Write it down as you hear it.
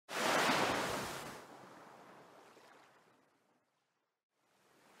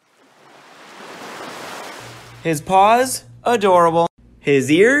His paws, adorable.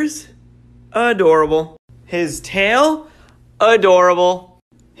 His ears, adorable. His tail, adorable.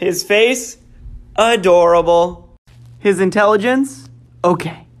 His face, adorable. His intelligence,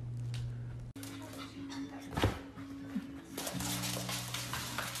 okay.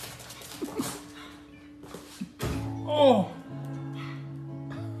 Oh.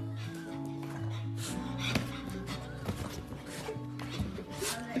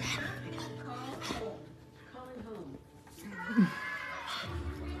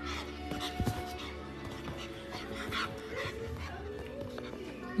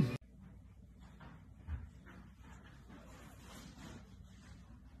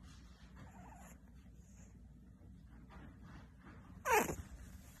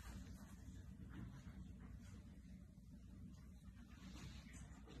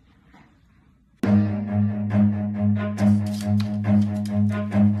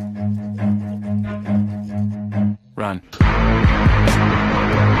 Run.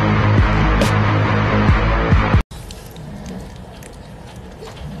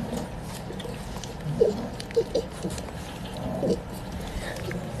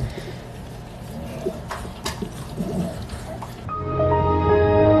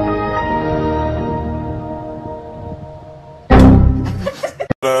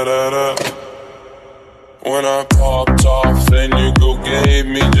 When I popped off, then you go gave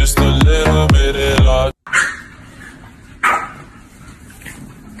me just a little bit of love.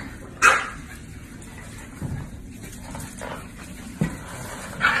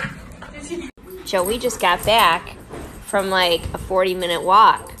 Joey just got back from like a 40-minute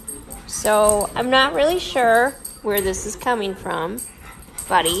walk. So I'm not really sure where this is coming from.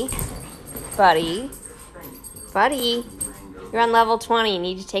 Buddy. You're on level 20. You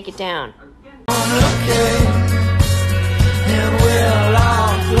need to take it down.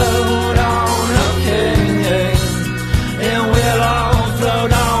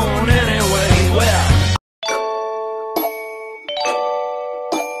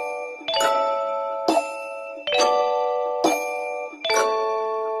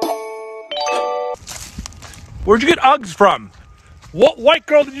 Where'd you get Uggs from? What white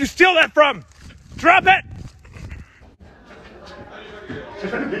girl did you steal that from? Drop it!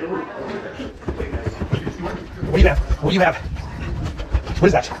 What do you have? What do you have? What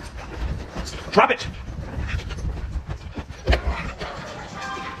is that? Drop it!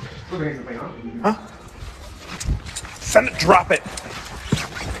 Huh? Send it, drop it!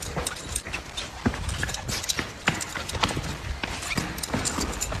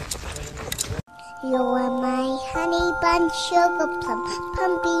 You are my honey bun, sugar plum,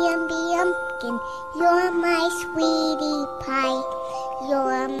 pumpkin. You're my sweetie pie.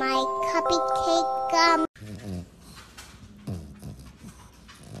 You're my cupcake gum.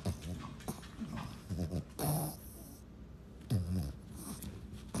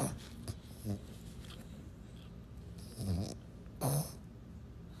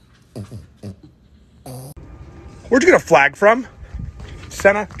 Where'd you get a flag from?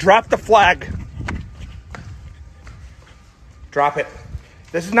 Senna, drop the flag. Drop it.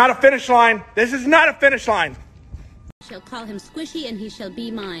 This is not a finish line. This is not a finish line. I shall call him Squishy, and he shall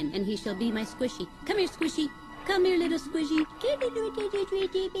be mine, and he shall be my Squishy. Come here, Squishy. Come here, little Squishy.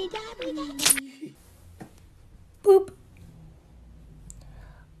 Boop.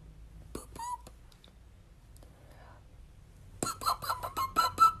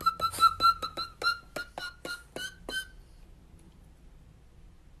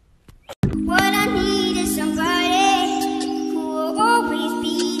 What I need is somebody who will always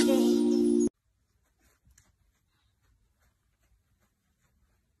be there.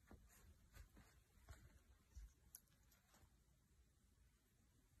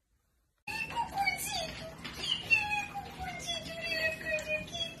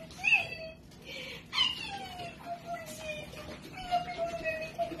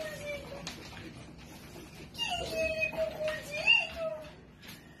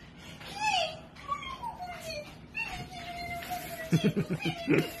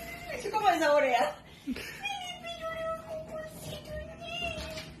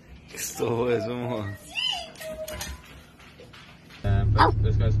 Esto es como...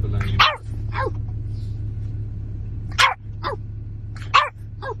 This guy's below.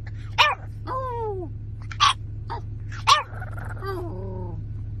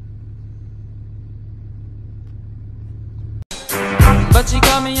 But she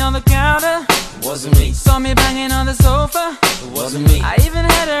caught me on the counter. Wasn't me. Saw me banging on the sofa. Wasn't me. I even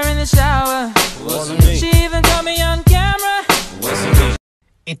had her in the shower. Wasn't me. She even caught me on camera. Wasn't me.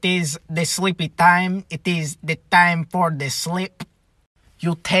 It is the sleepy time. It is the time for the sleep.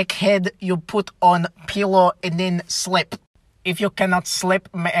 You take head, you put on pillow, and then sleep. If you cannot sleep,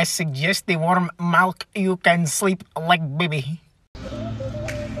 may I suggest the warm milk, you can sleep like baby.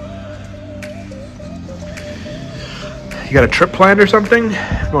 You got a trip planned or something?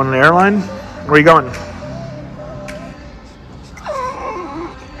 Going on an airline? Where are you going?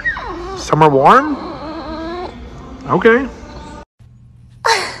 Somewhere warm? Okay.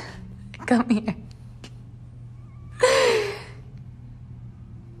 Come here.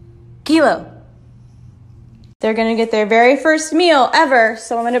 Kilo. They're gonna get their very first meal ever,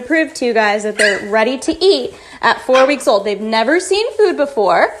 so I'm gonna prove to you guys that they're ready to eat at 4 weeks old. They've never seen food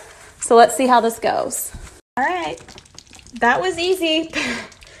before, so let's see how this goes. All right, that was easy.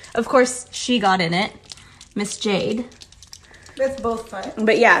 Of course, she got in it, Miss Jade. That's both fun.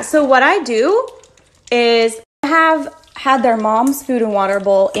 But yeah, so what I do is I have had their mom's food and water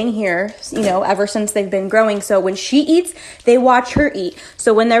bowl in here, you know, ever since they've been growing. So when she eats, they watch her eat.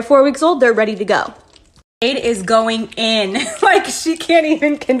 So when they're 4 weeks old, they're ready to go. Jade is going in. Like, she can't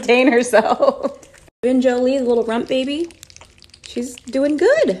even contain herself. And Jolie, the little rump baby, she's doing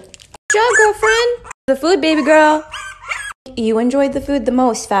good. Good job, girlfriend. The food, baby girl. You enjoyed the food the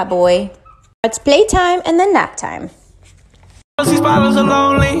most, fat boy. It's playtime and then nap time. These bottles are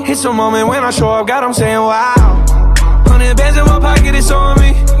lonely. It's a moment when I show up, God, I'm saying wow. 100 bands in my pocket, it's on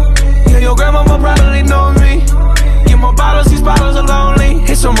me. Yeah, your grandma will probably know me. Get more bottles, these bottles are lonely.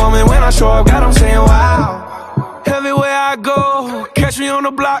 It's a moment when I show up, God, I'm saying wow. Everywhere I go, catch me on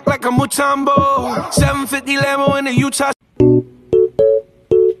the block like a Mutombo. 750 Lambo in the Utah.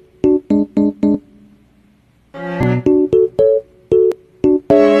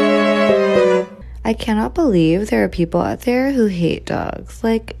 I cannot believe there are people out there who hate dogs.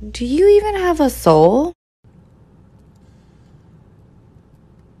 Like, do you even have a soul?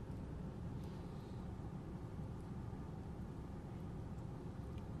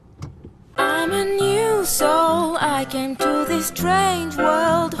 I'm a new soul. I came to this strange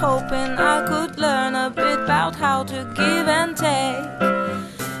world hoping I could learn a bit about how to give and take.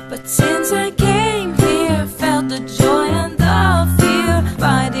 But since I came here, felt the joy and the fear,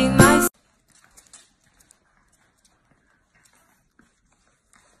 finding myself.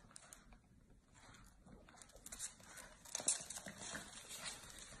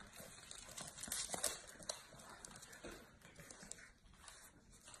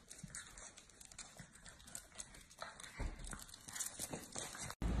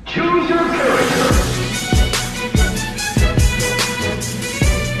 Choose your character.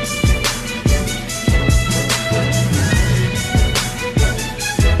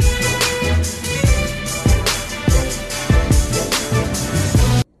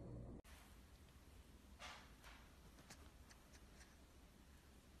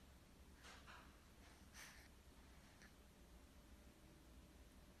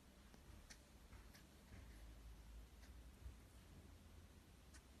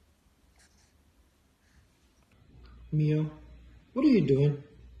 Mio, what are you doing?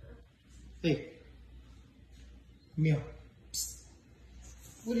 Hey, Mio. Psst.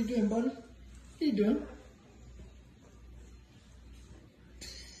 What are you doing, buddy? What are you doing?